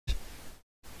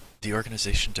The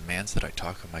organization demands that I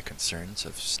talk of my concerns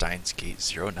of Steins Gate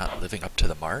Zero not living up to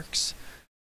the marks?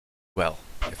 Well,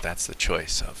 if that's the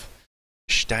choice of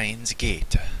Steins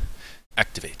Gate,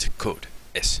 activate code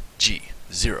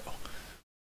SG0.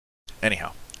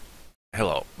 Anyhow,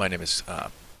 hello, my name is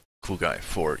Cool Guy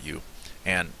for you,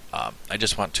 and I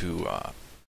just want to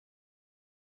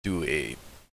do a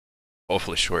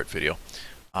hopefully short video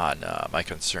on my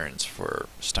concerns for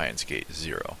Steins Gate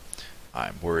Zero.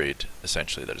 I'm worried,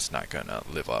 essentially, that it's not going to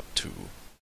live up to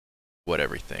what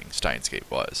everything Steins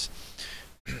Gate was.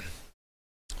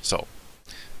 So,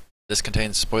 this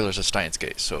contains spoilers of Steins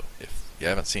Gate, so if you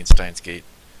haven't seen Steins Gate,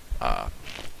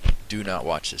 do not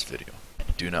watch this video.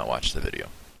 Do not watch the video.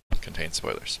 It contains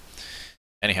spoilers.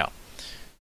 Anyhow,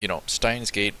 Steins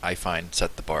Gate, I find,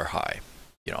 set the bar high,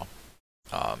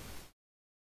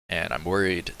 and I'm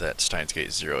worried that Steins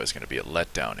Gate Zero is going to be a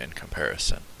letdown in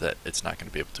comparison, that it's not going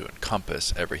to be able to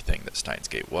encompass everything that Steins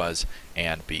Gate was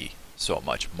and be so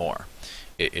much more.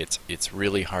 It's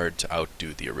really hard to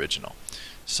outdo the original.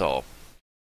 So,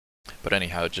 but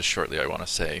anyhow, just shortly I want to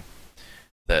say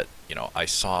that, I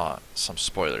saw some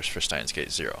spoilers for Steins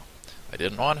Gate Zero. I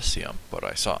didn't want to see them, but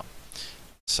I saw them.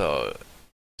 So,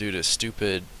 due to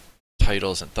stupid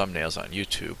titles and thumbnails on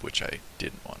YouTube, which I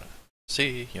didn't want to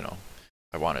see,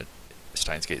 I wanted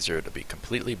Steins Gate Zero to be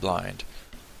completely blind.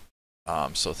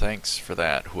 So thanks for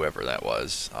that, whoever that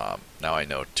was. Now I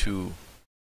know the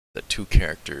two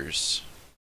characters.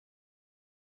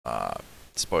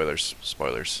 Spoilers.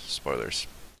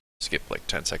 Skip like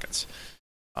 10 seconds.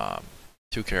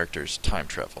 Two characters, time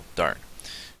travel. Darn.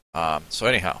 So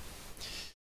anyhow.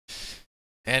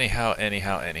 That's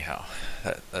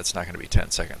not going to be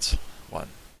 10 seconds. 1,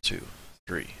 2,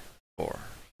 3, 4,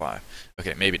 5.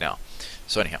 Okay, maybe now.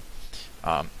 So anyhow,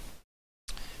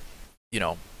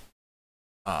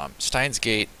 Steins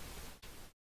Gate,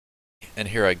 and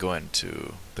here I go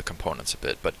into the components a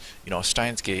bit, but,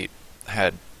 Steins Gate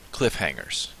had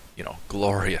cliffhangers,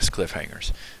 glorious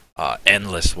cliffhangers,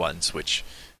 endless ones, which,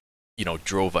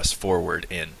 drove us forward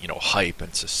in, hype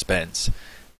and suspense,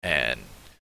 and,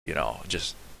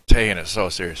 just taking it so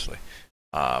seriously.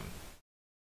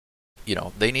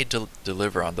 They need to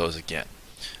deliver on those again.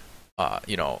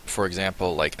 For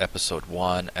example, like episode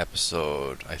 1, I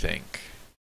think,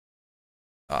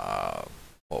 what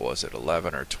was it,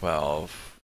 11 or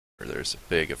 12, where there's a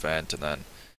big event, and then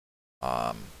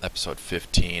episode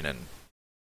 15, and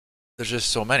there's just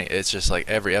so many. It's just like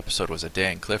every episode was a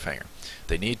dang cliffhanger.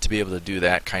 They need to be able to do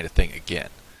that kind of thing again.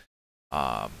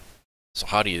 So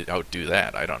how do you outdo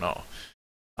that? I don't know.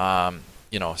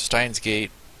 Steins Gate,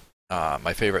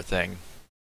 my favorite thing,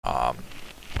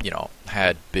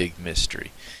 had big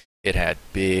mystery. It had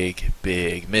big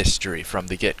mystery from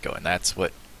the get-go, and that's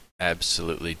what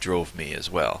absolutely drove me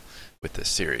as well with this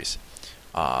series.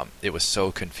 It was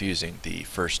so confusing the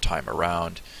first time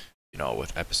around,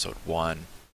 with episode 1,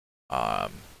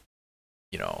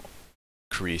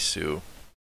 Kurisu,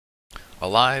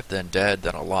 alive, then dead,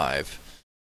 then alive.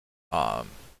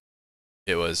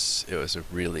 It was a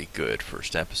really good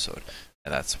first episode,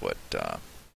 and that's what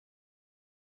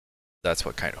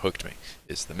kind of hooked me,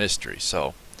 is the mystery.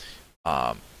 So,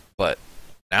 but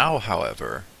now,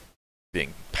 however,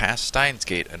 being past Steins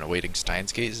Gate and awaiting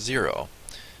Steins Gate Zero,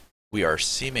 we are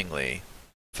seemingly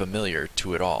familiar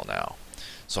to it all now.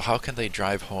 So how can they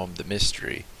drive home the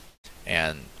mystery,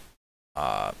 and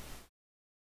how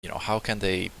can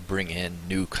they bring in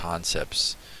new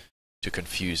concepts to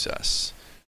confuse us?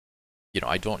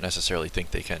 I don't necessarily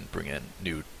think they can bring in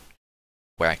new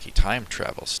wacky time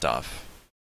travel stuff,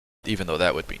 even though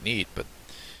that would be neat, but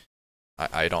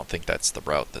I don't think that's the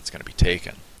route that's going to be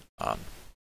taken.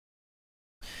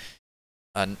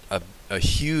 A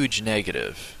huge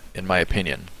negative, in my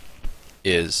opinion,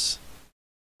 is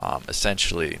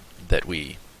essentially that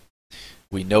we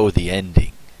know the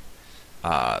ending.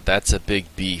 That's a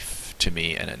big beef to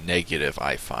me, and a negative,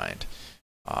 I find.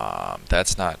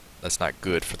 That's not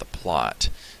good for the plot.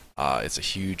 It's a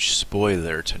huge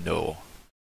spoiler to know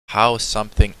how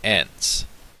something ends.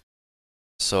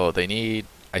 So I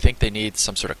think they need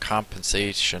some sort of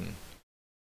compensation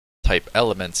type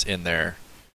elements in there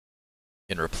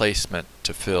in replacement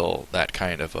to fill that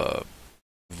kind of a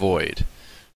void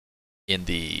in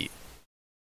the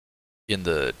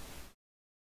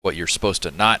what you're supposed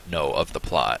to not know of the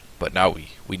plot, but now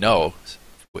we know,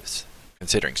 with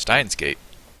considering Steins Gate.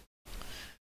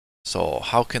 So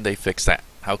how can they fix that?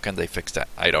 I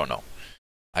don't know.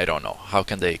 How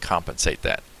can they compensate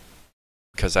that?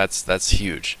 Because that's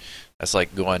huge. That's like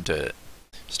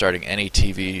starting any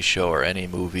TV show or any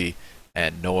movie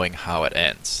and knowing how it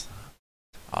ends.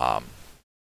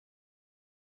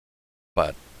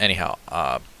 But anyhow,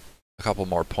 a couple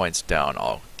more points down,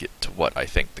 I'll get to what I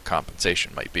think the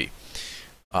compensation might be.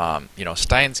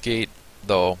 Steins Gate,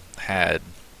 though, had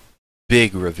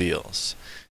big reveals.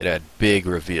 It had big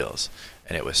reveals,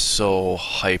 and it was so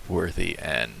hype-worthy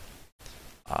and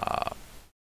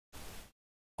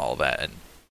all that, and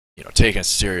taken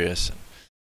serious,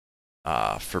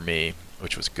 and for me,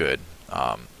 which was good.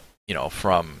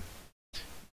 From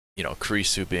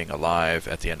Kurisu being alive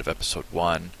at the end of episode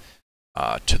 1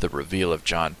 to the reveal of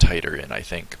John Titor in, I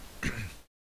think,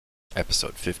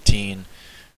 episode 15,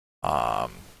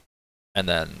 and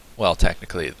then, well,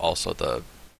 technically also the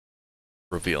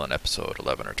reveal in episode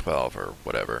 11 or 12 or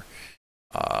whatever,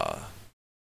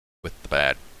 with the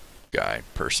bad guy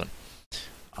person.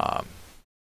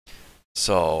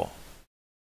 So,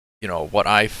 what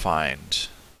I find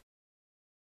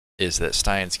is that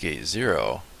Steins Gate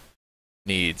Zero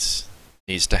needs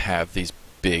to have these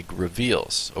big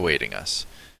reveals awaiting us,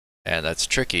 and that's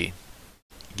tricky,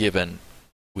 given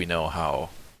we know how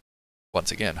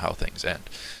things end.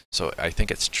 So I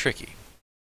think it's tricky.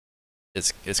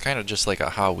 It's kind of just like a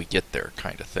how we get there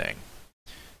kind of thing.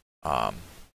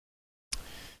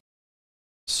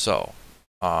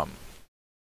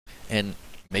 And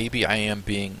maybe I am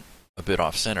being a bit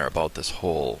off center about this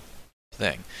whole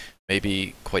thing.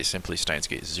 Maybe, quite simply, Steins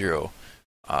Gate Zero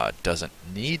doesn't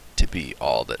need to be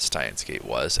all that Steins Gate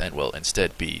was, and will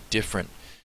instead be different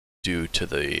due to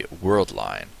the world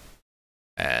line.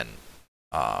 And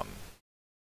I'll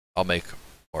make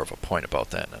more of a point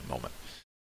about that in a moment.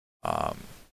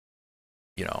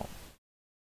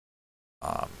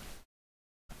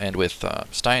 And with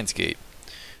Steins Gate,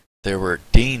 there were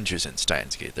dangers in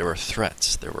Steins Gate. There were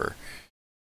threats. There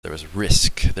was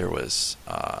risk. There was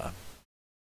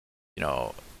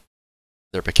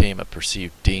there became a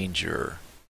perceived danger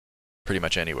pretty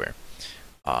much anywhere.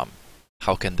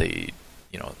 How can they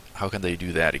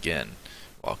do that again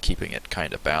while keeping it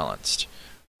kind of balanced?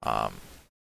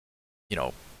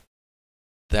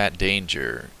 That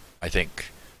danger, I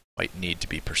think, might need to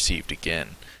be perceived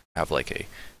again, have like a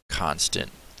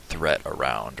constant threat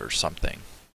around or something,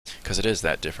 because it is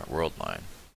that different world line.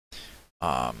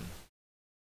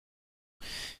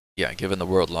 Given the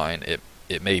world line,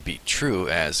 it may be true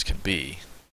as can be,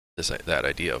 that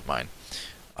idea of mine.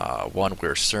 One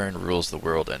where CERN rules the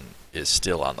world and is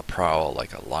still on the prowl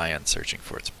like a lion searching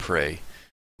for its prey,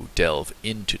 who delve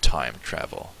into time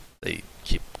travel. They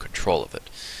keep control of it.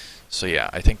 So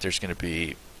I think there's going to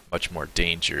be much more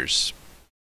dangers,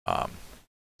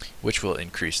 which will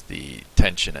increase the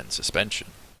tension and suspense,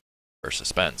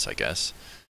 I guess.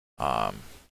 And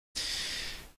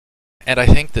I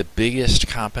think the biggest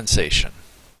compensation,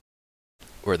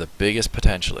 or the biggest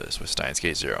potential is with Steins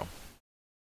Gate Zero,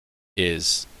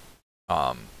 is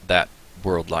that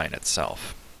world line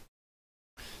itself.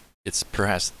 It's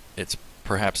perhaps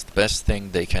the best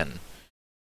thing they can,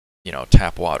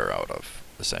 tap water out of,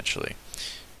 essentially.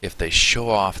 If they show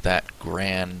off that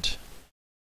grand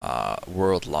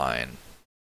world line,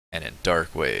 and in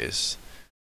dark ways,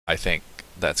 I think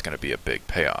that's going to be a big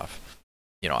payoff.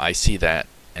 I see that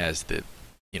as the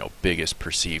biggest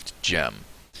perceived gem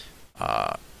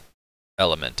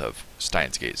element of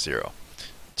Steins Gate Zero,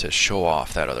 to show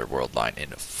off that other world line in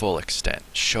full extent.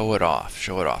 Show it off.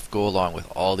 Go along with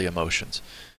all the emotions,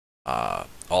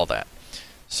 all that.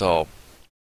 So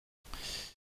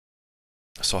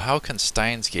how can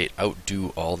Steins Gate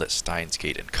outdo all that Steins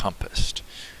Gate encompassed?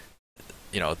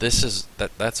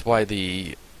 That's why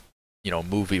the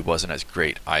movie wasn't as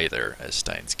great either as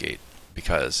Steins Gate,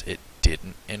 because it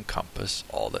didn't encompass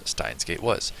all that Steins Gate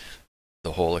was.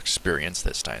 The whole experience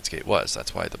that Steins Gate was.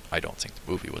 That's why I don't think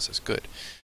the movie was as good.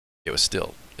 It was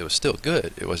still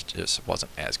good. It just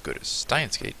wasn't as good as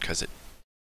Steins Gate, because it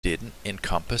didn't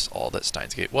encompass all that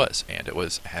Steins Gate was, and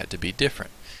it had to be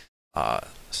different.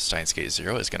 Steins Gate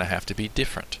Zero is going to have to be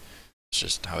different. It's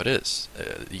just how it is.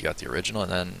 You got the original,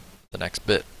 and then the next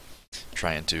bit,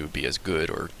 trying to be as good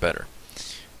or better.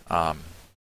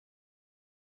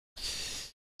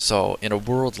 So, in a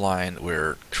world line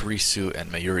where Kurisu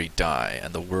and Mayuri die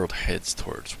and the world heads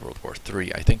towards World War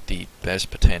III, I think the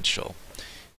best potential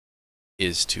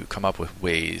is to come up with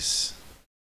ways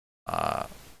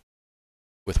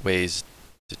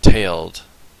detailed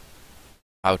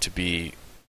how to be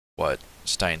what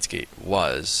Steins Gate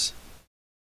was.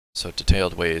 So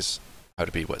detailed ways how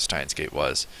to be what Steins Gate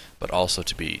was, but also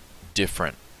to be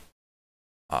different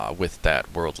with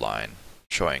that world line,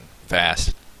 showing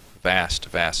vast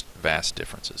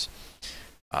differences.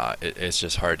 It's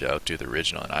just hard to outdo the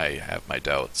original, and I have my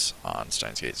doubts on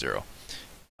Steins Gate Zero.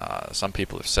 Some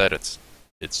people have said it's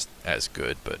as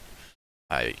good, but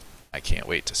I can't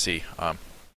wait to see.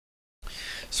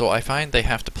 So I find they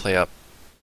have to play up,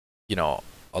 you know,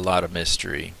 a lot of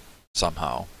mystery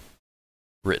somehow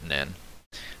written in.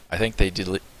 I think they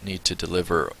need to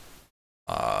deliver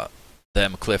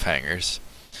them cliffhangers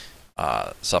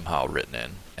somehow written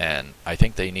in, and I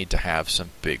think they need to have some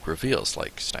big reveals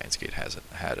like Steins Gate has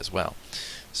had as well.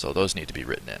 So those need to be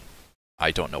written in.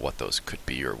 I don't know what those could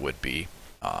be or would be,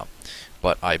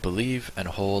 but I believe and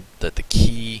hold that the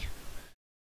key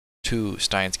to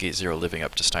Steins Gate Zero living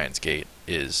up to Steins Gate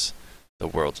is the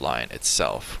world line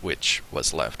itself, which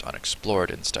was left unexplored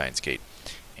in Steins Gate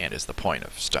and is the point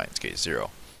of Steins Gate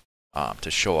Zero,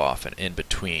 to show off an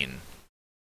in-between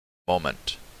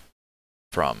moment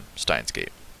from Steins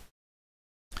Gate.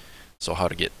 So how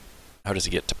does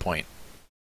he get to point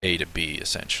A to B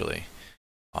essentially,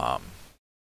 or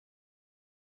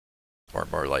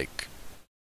more like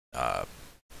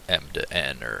M to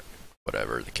N or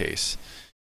whatever the case,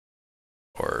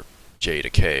 or J to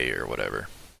K or whatever.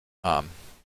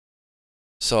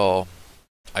 So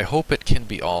I hope it can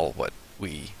be all what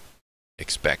we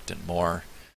expect and more.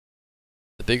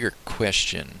 The bigger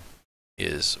question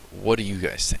is, what do you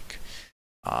guys think?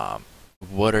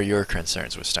 What are your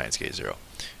concerns with Steins Gate Zero?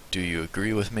 Do you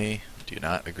agree with me? Do you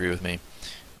not agree with me?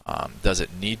 Does it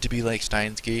need to be like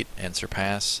Steins Gate and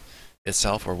surpass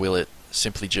itself, or will it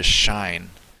simply just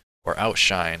shine or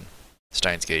outshine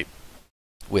Steins Gate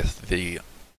with the,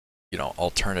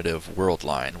 alternative world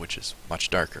line, which is much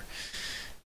darker?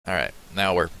 All right,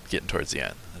 now we're getting towards the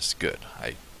end. This is good.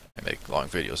 I make long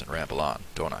videos and ramble on,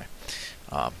 don't I?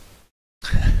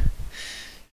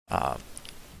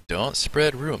 Don't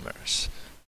spread rumors,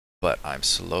 but I'm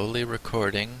slowly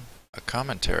recording a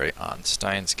commentary on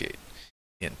Steins Gate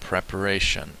in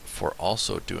preparation for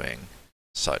also doing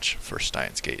such for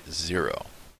Steins Gate Zero.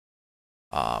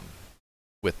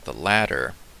 With the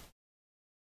latter,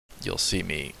 you'll see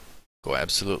me go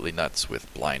absolutely nuts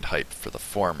with blind hype for the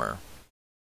former,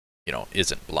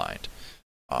 isn't blind.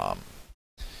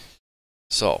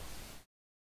 So,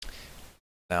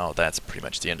 now that's pretty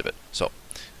much the end of it. So,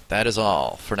 that is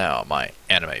all for now, my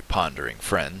anime pondering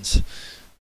friends.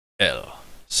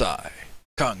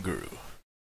 Congroo.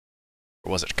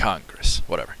 Or was it Congress?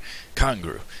 Whatever.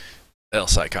 Congroo.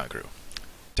 Congroo.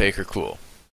 Take her cool.